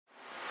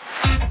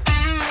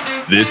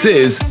This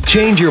is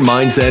Change Your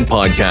Mindset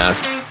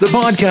Podcast, the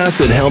podcast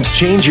that helps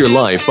change your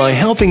life by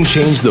helping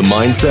change the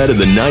mindset of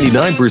the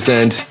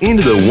 99%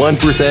 into the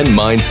 1%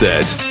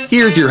 mindset.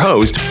 Here's your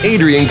host,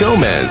 Adrian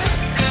Gomez.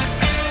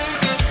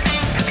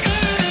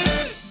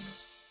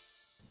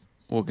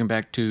 Welcome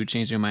back to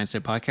Change Your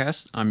Mindset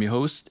Podcast. I'm your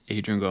host,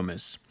 Adrian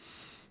Gomez.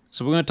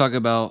 So we're going to talk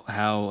about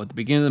how at the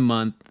beginning of the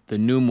month, the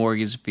new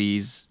mortgage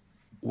fees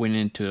went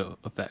into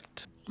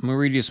effect. I'm going to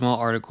read you a small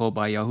article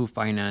by Yahoo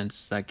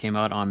Finance that came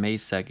out on May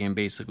 2nd,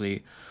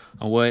 basically,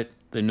 on what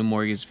the new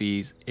mortgage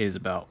fees is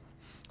about.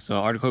 So the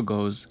article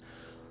goes,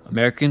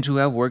 Americans who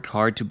have worked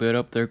hard to build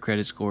up their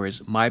credit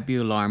scores might be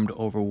alarmed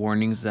over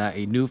warnings that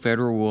a new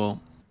federal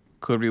rule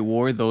could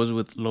reward those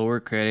with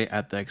lower credit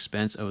at the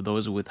expense of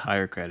those with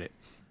higher credit.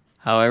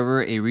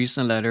 However, a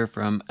recent letter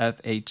from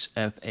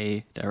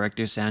FHFA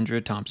Director Sandra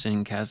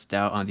Thompson casts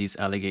doubt on these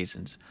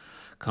allegations,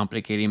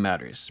 complicating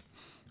matters.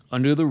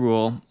 Under the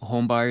rule,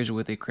 homebuyers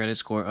with a credit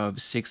score of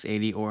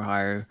 680 or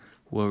higher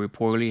will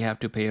reportedly have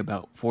to pay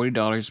about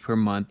 $40 per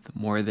month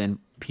more than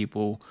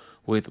people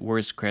with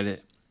worse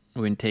credit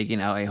when taking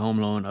out a home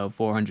loan of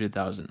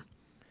 $400,000,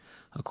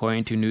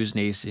 according to News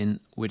Nation,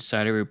 which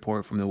cited a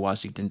report from the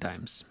Washington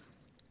Times.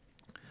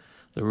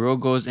 The rule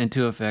goes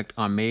into effect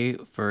on May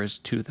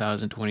 1st,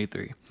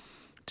 2023,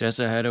 just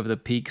ahead of the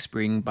peak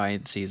spring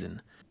buying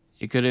season.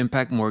 It could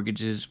impact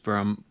mortgages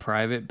from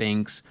private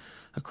banks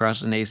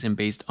across the nation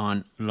based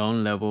on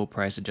loan level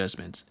price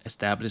adjustments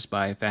established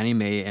by Fannie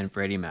Mae and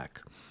Freddie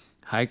Mac.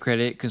 High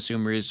credit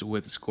consumers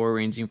with a score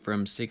ranging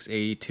from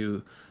 680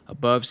 to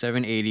above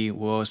 780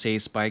 will see a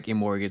spike in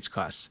mortgage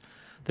costs,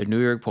 the New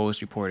York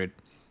Post reported,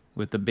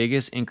 with the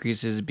biggest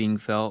increases being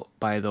felt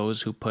by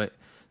those who put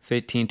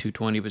 15 to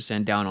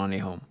 20% down on a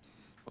home.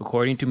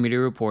 According to media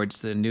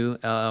reports, the new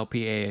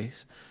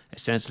LLPAs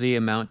essentially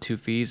amount to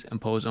fees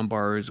imposed on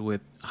borrowers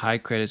with high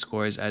credit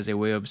scores as a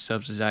way of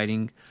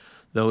subsidizing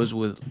those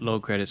with low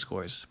credit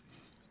scores.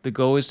 The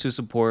goal is to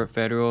support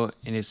federal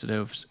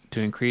initiatives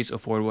to increase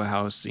affordable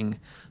housing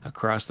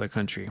across the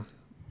country.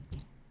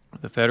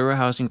 The Federal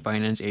Housing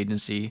Finance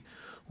Agency,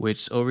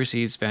 which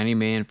oversees Fannie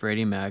Mae and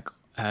Freddie Mac,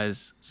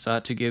 has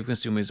sought to give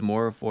consumers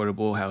more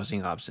affordable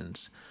housing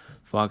options,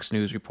 Fox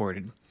News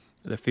reported.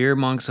 The fear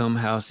among some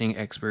housing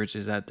experts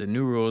is that the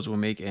new rules will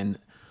make an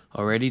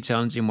already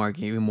challenging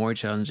market even more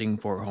challenging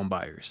for home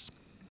buyers.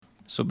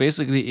 So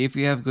basically, if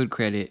you have good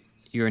credit,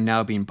 you are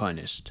now being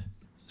punished.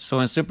 So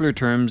in simpler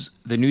terms,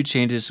 the new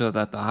changes so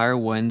that the higher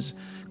one's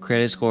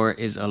credit score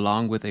is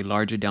along with a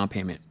larger down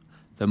payment,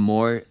 the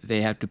more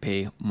they have to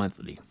pay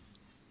monthly.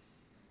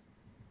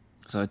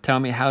 So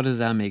tell me, how does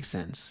that make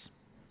sense?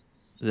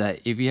 That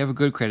if you have a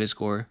good credit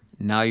score,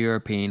 now you are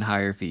paying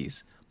higher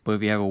fees. But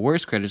if you have a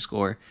worse credit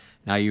score,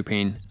 now you're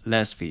paying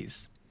less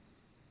fees.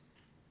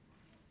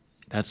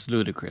 That's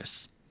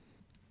ludicrous.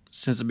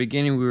 Since the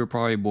beginning we were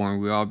probably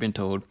born, we've all been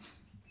told,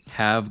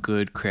 have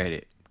good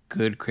credit.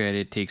 Good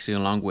credit takes you a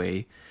long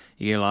way.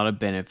 You get a lot of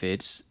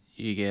benefits.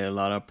 You get a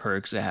lot of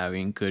perks of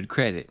having good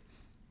credit.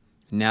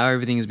 Now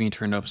everything is being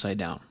turned upside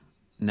down.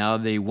 Now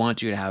they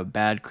want you to have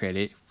bad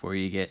credit for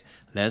you get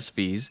less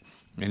fees.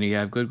 And if you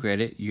have good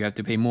credit, you have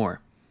to pay more.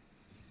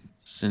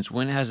 Since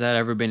when has that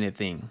ever been a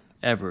thing?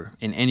 Ever.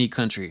 In any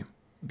country.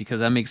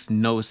 Because that makes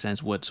no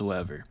sense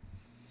whatsoever.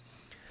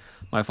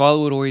 My father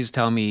would always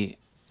tell me,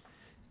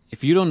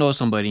 if you don't know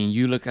somebody and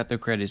you look at their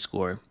credit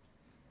score,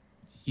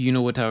 you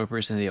know what type of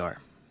person they are.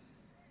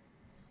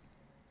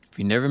 If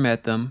you never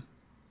met them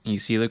and you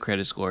see their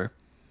credit score,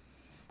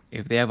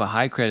 if they have a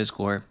high credit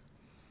score,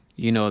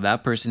 you know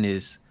that person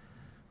is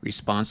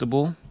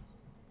responsible,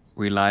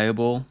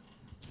 reliable,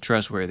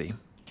 trustworthy.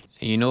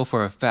 And you know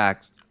for a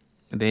fact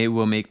they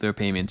will make their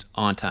payments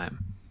on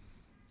time.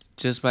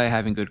 Just by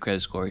having good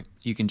credit score,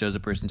 you can judge a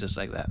person just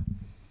like that.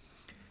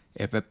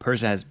 If a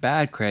person has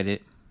bad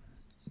credit,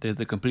 they're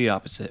the complete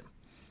opposite.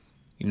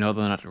 You know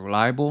they're not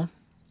reliable,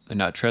 they're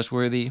not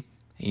trustworthy,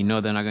 and you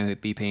know they're not going to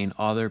be paying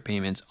all their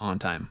payments on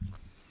time.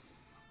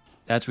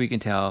 That's what you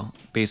can tell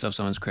based off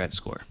someone's credit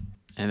score.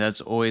 And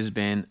that's always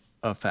been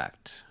a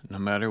fact, no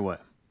matter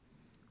what.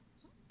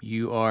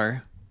 You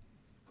are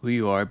who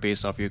you are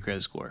based off your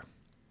credit score.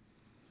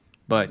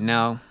 But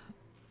now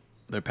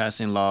they're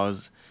passing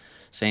laws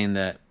saying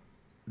that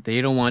they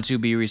don't want you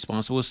to be a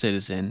responsible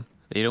citizen.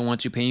 They don't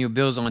want you paying your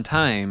bills on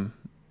time.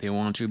 They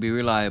want you to be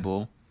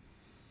reliable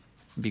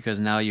because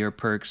now your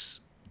perks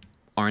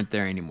aren't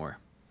there anymore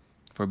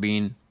for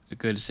being a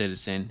good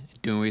citizen,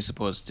 doing what you're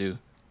supposed to,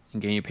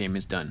 and getting your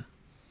payments done.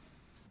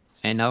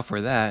 And now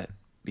for that,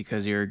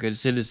 because you're a good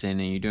citizen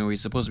and you're doing what you're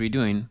supposed to be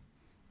doing,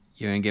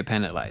 you're going to get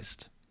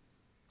penalized.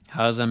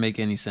 How does that make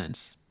any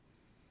sense?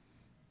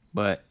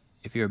 But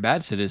if you're a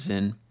bad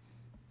citizen,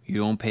 you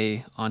don't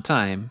pay on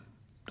time,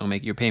 don't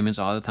make your payments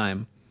all the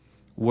time,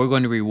 we're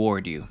going to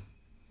reward you.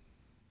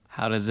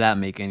 How does that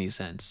make any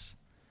sense?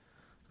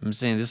 I'm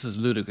saying this is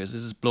ludicrous.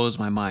 This just blows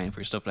my mind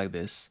for stuff like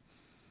this.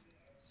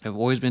 I've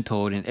always been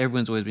told, and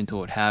everyone's always been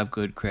told, have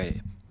good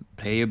credit.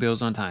 Pay your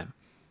bills on time.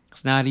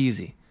 It's not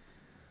easy.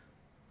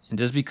 And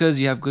just because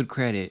you have good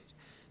credit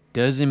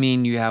doesn't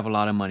mean you have a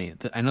lot of money.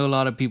 I know a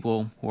lot of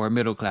people who are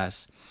middle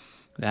class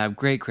that have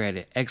great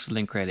credit,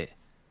 excellent credit,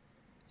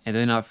 and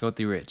they're not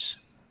filthy rich.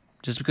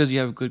 Just because you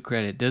have good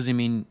credit doesn't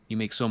mean you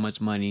make so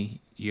much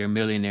money, you're a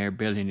millionaire,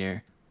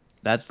 billionaire.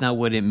 That's not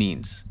what it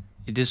means.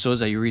 It just shows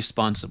that you're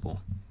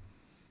responsible.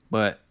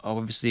 But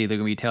obviously, they're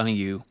going to be telling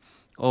you,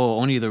 oh,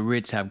 only the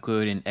rich have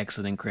good and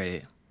excellent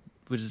credit,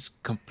 which is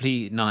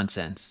complete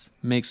nonsense.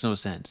 Makes no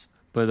sense.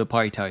 But they'll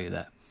probably tell you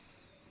that.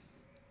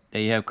 That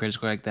you have credit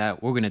score like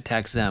that, we're going to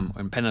tax them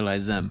and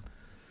penalize them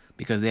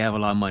because they have a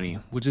lot of money,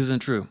 which isn't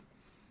true.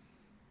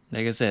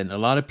 Like I said, a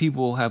lot of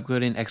people have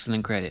good and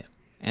excellent credit,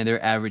 and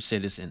they're average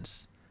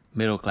citizens,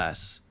 middle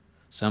class.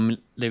 Some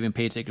living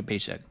paycheck to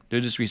paycheck. They're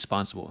just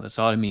responsible. That's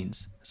all it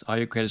means. That's all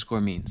your credit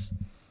score means.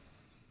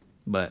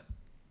 But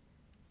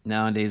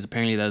nowadays,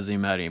 apparently, that doesn't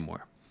even matter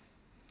anymore.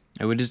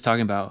 And we're just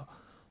talking about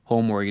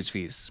home mortgage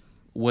fees.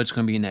 What's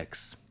going to be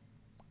next?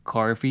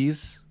 Car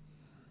fees?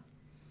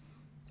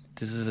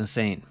 This is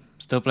insane.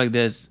 Stuff like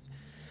this,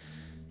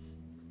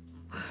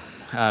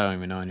 I don't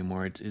even know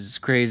anymore. It's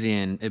crazy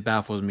and it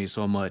baffles me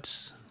so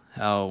much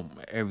how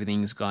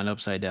everything's gone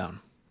upside down.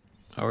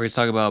 I always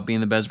talk about being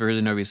the best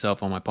version of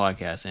yourself on my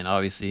podcast, and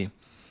obviously,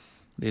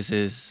 this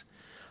is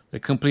the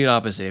complete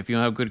opposite. If you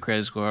don't have good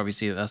credit score,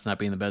 obviously that's not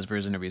being the best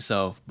version of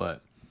yourself,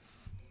 but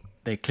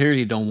they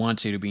clearly don't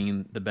want you to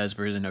be the best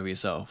version of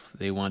yourself.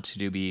 They want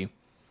you to be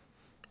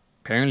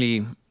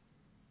apparently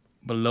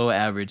below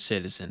average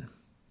citizen.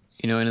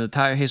 In the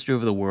entire history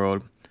of the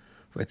world,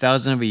 for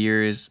thousands of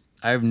years,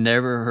 I've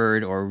never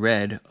heard or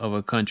read of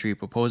a country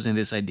proposing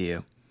this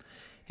idea.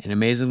 And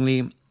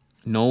amazingly,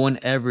 no one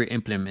ever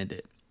implemented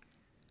it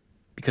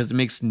because it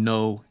makes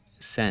no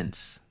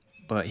sense.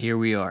 But here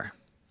we are.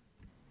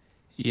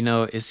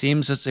 It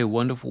seems such a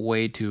wonderful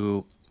way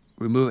to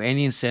remove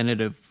any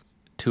incentive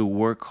to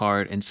work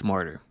hard and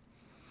smarter.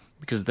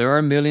 Because there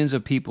are millions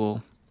of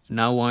people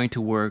not wanting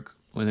to work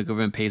when the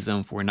government pays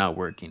them for not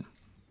working.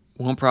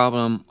 One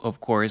problem, of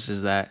course,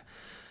 is that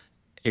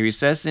a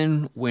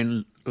recession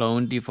when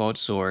loan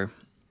defaults soar,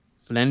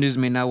 lenders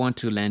may not want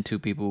to lend to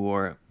people who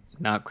are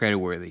not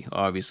creditworthy,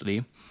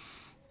 obviously,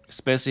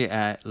 especially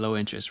at low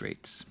interest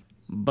rates.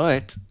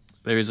 But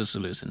there is a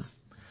solution.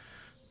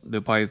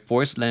 They'll probably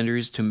force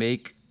lenders to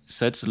make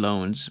such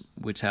loans,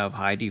 which have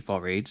high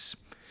default rates,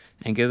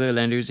 and give the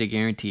lenders a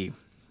guarantee,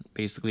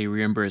 basically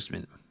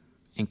reimbursement,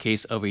 in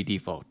case of a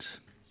default.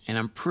 And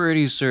I'm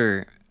pretty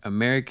sure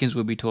Americans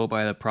will be told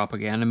by the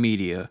propaganda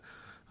media,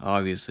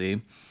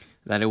 obviously,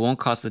 that it won't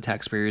cost the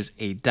taxpayers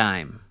a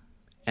dime.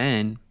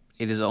 And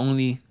it is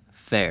only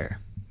fair.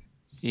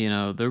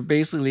 They're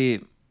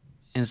basically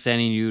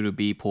inciting you to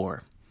be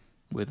poor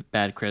with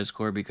bad credit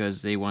score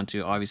because they want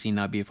to obviously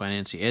not be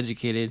financially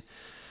educated.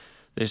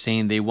 They're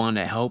saying they want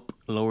to help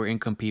lower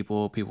income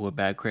people, people with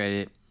bad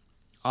credit,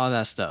 all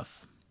that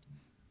stuff.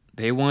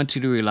 They want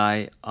you to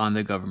rely on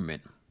the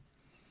government.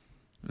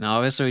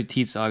 Now, I also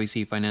teach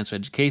obviously financial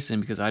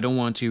education because I don't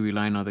want you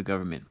relying on the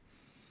government.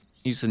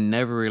 You should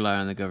never rely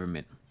on the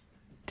government.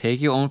 Take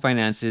your own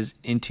finances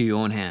into your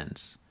own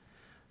hands.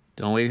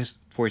 Don't wait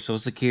for Social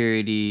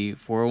Security,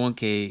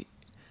 401k.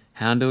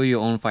 Handle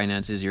your own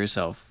finances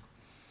yourself.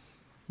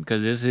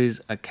 Because this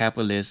is a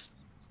capitalist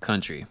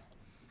country.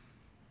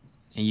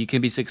 And you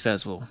can be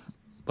successful.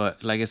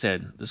 But like I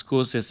said, the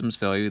school systems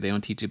fail you. They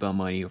don't teach you about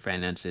money or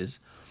finances.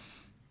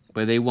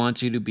 But they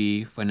want you to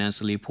be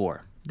financially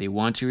poor. They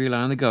want you to rely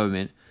on the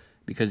government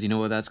because you know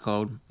what that's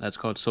called? That's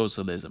called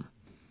socialism.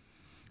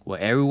 Well,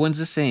 everyone's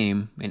the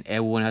same and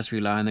everyone has to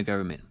rely on the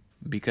government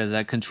because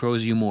that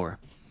controls you more.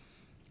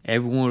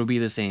 Everyone will be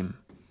the same.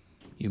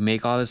 You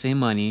make all the same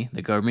money.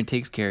 The government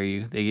takes care of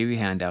you. They give you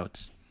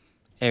handouts.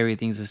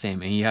 Everything's the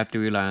same and you have to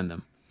rely on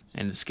them.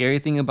 And the scary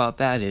thing about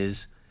that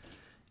is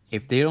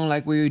if they don't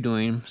like what you're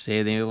doing,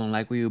 say they don't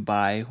like what you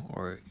buy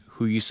or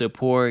who you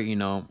support,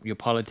 your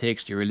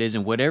politics, your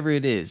religion, whatever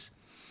it is,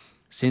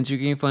 since you're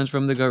getting funds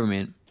from the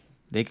government,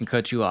 they can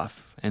cut you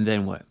off. And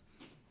then what?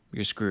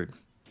 You're screwed.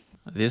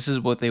 This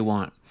is what they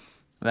want.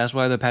 That's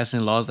why they're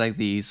passing laws like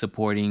these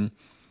supporting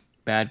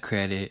bad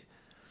credit,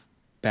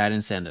 bad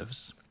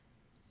incentives.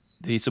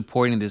 They're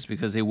supporting this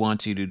because they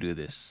want you to do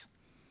this.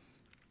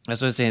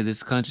 That's what I'm saying.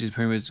 This country is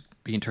pretty much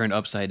being turned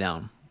upside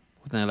down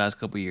within the last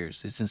couple of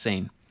years. It's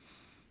insane.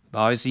 But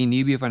obviously, you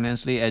need to be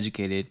financially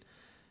educated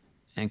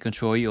and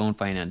control your own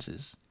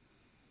finances.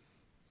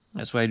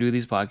 That's why I do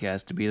these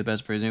podcasts, to be the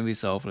best version of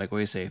yourself, like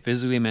what I say,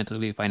 physically,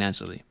 mentally,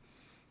 financially.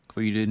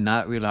 For you to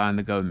not rely on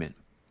the government.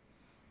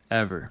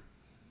 Ever.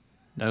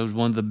 That was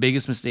one of the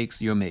biggest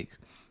mistakes you'll make.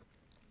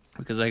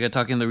 Because like I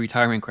talk in the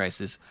retirement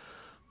crisis,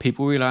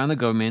 people rely on the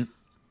government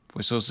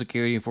for Social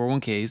Security and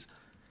 401ks,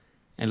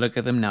 and look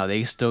at them now,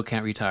 they still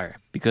can't retire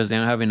because they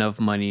don't have enough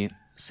money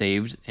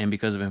saved, and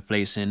because of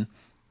inflation,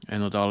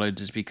 and the dollar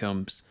just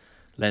becomes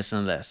less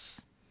and less.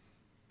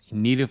 You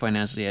need to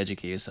financially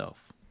educate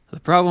yourself. The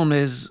problem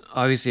is,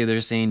 obviously,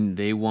 they're saying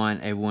they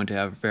want everyone to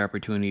have a fair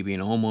opportunity being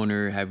a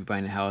homeowner, have you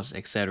buying a house,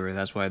 etc.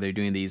 That's why they're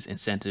doing these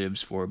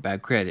incentives for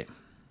bad credit,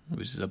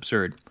 which is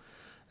absurd.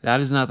 That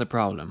is not the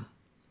problem.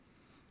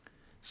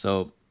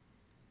 So,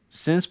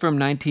 Since from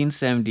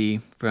 1970,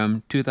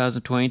 from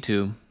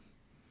 2022,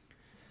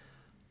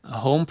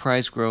 home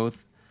price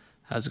growth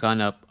has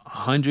gone up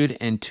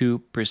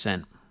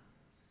 102%.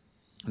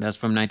 That's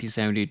from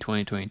 1970 to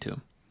 2022.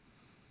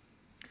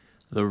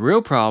 The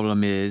real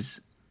problem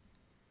is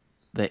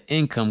the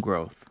income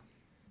growth.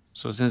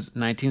 So since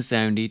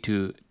 1970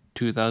 to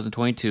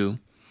 2022,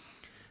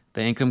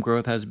 the income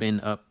growth has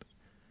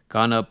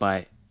gone up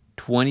by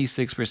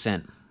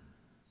 26%.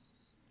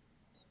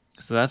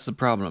 So that's the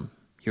problem,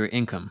 your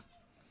income.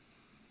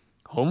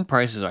 Home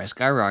prices are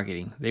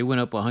skyrocketing. They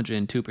went up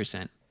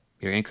 102%.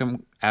 Your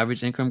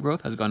average income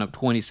growth has gone up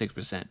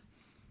 26%.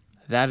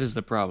 That is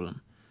the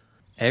problem.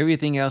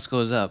 Everything else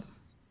goes up,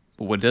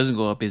 but what doesn't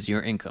go up is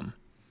your income.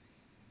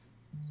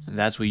 And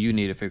that's what you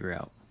need to figure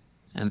out.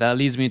 And that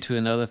leads me to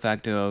another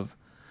factor of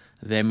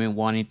them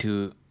wanting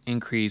to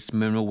increase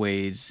minimum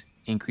wage,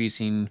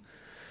 increasing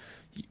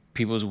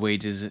people's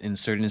wages in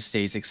certain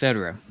states,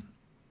 etc.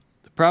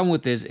 The problem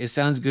with this, it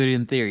sounds good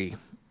in theory.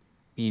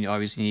 You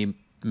obviously need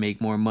to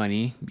make more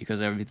money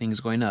because everything's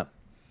going up.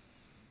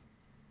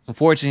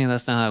 Unfortunately,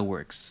 that's not how it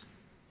works.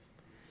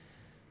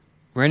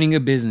 Running a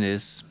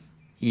business,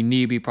 you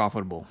need to be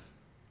profitable.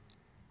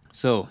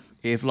 So,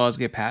 if laws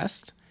get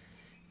passed,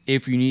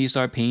 if you need to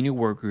start paying your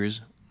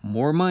workers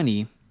more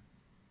money,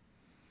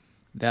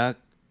 that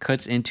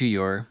cuts into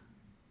your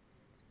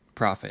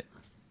profit.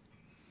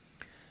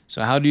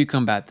 So how do you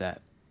combat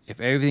that? If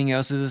everything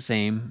else is the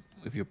same,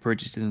 if you're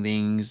purchasing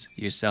things,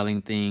 you're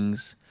selling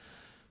things,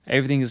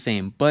 everything is the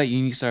same, but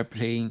you need to start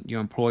paying your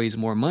employees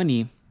more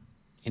money,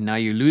 and now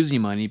you're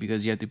losing money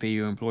because you have to pay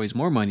your employees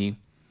more money,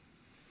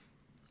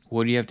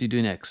 what do you have to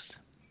do next?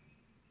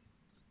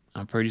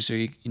 I'm pretty sure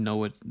you know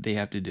what they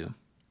have to do.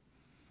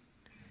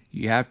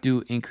 You have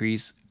to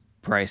increase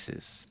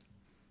prices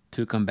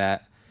to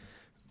combat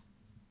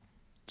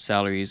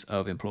salaries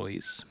of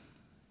employees.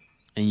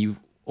 And you've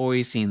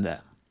always seen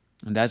that.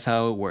 And that's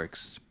how it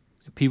works.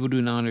 People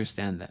do not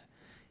understand that.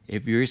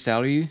 If your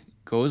salary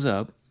goes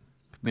up,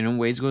 minimum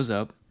wage goes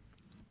up,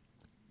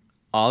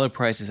 all the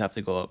prices have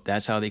to go up.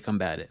 That's how they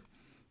combat it.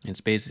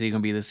 It's basically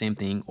going to be the same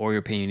thing, or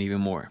you're paying even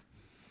more.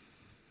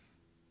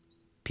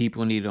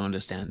 People need to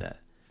understand that.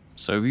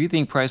 So if you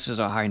think prices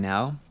are high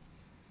now,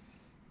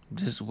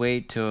 just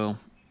wait till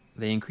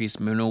they increase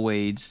minimum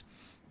wage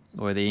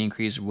or they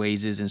increase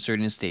wages in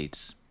certain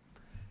states.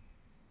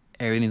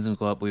 Everything's going to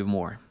go up way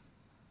more.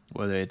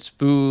 Whether it's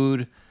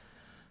food,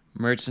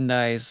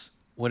 merchandise,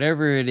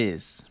 whatever it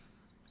is,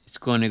 it's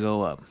going to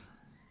go up.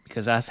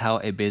 Because that's how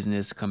a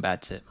business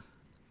combats it.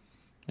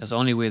 That's the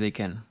only way they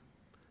can.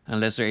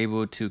 Unless they're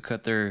able to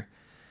cut their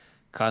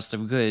cost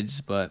of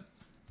goods, but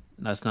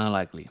that's not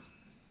likely.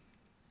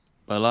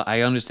 But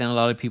I understand a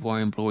lot of people are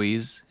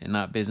employees and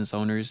not business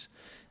owners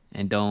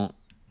and don't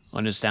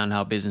understand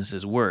how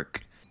businesses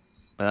work.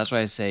 But that's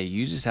why I say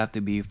you just have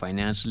to be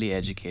financially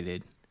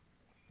educated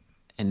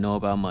and know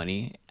about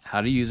money,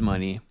 how to use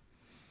money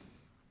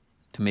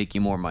to make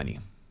you more money.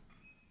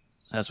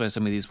 That's why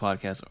some of these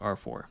podcasts are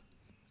for.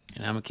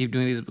 And I'm going to keep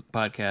doing these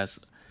podcasts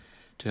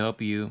to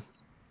help you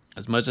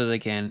as much as I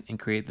can and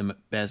create the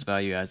best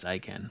value as I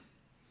can.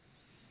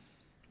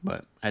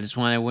 But I just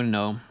want everyone to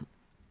know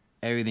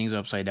everything's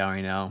upside down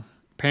right now.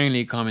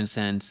 Apparently, common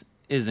sense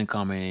isn't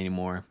common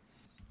anymore.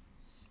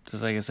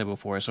 Just like I said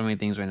before, so many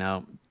things right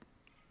now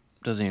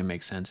doesn't even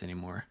make sense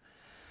anymore.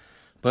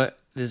 But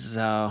this is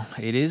how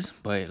it is.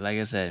 But like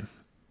I said,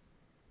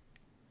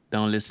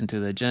 don't listen to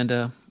the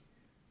agenda.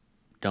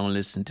 Don't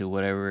listen to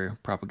whatever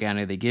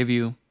propaganda they give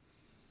you.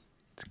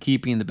 It's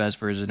keeping the best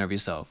version of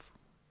yourself.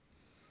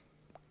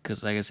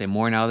 Because like I said,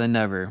 more now than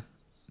ever,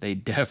 they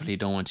definitely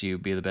don't want you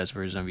to be the best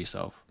version of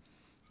yourself.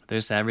 They're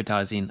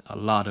sabotaging a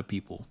lot of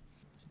people.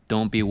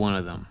 Don't be one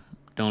of them.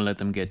 Don't let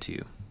them get to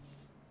you.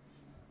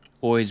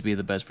 Always be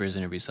the best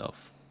version of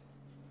yourself.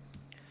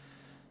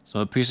 So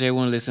I appreciate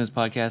everyone listening to this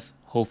podcast.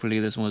 Hopefully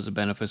this one was a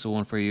beneficial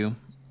one for you.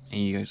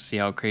 And you see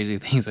how crazy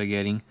things are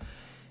getting.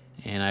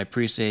 And I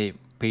appreciate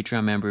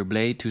Patreon member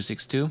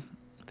Blade262.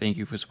 Thank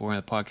you for supporting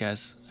the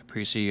podcast. I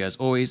appreciate you as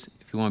always.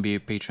 If you want to be a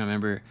Patreon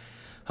member,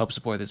 help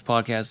support this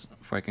podcast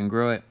before I can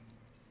grow it.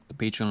 The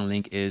Patreon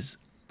link is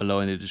below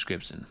in the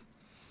description.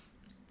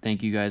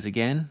 Thank you guys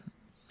again.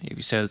 If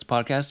you share this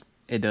podcast,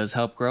 it does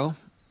help grow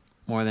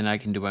more than I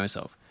can do by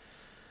myself.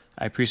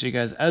 I appreciate you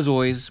guys as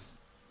always.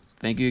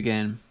 Thank you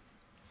again.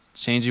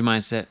 Change your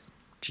mindset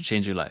to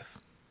change your life.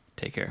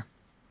 Take care.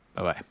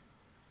 Bye-bye.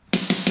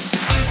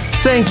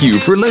 Thank you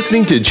for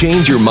listening to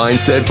Change Your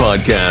Mindset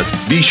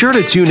podcast. Be sure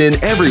to tune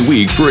in every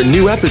week for a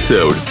new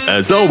episode.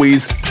 As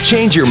always,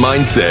 change your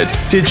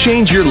mindset to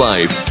change your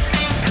life.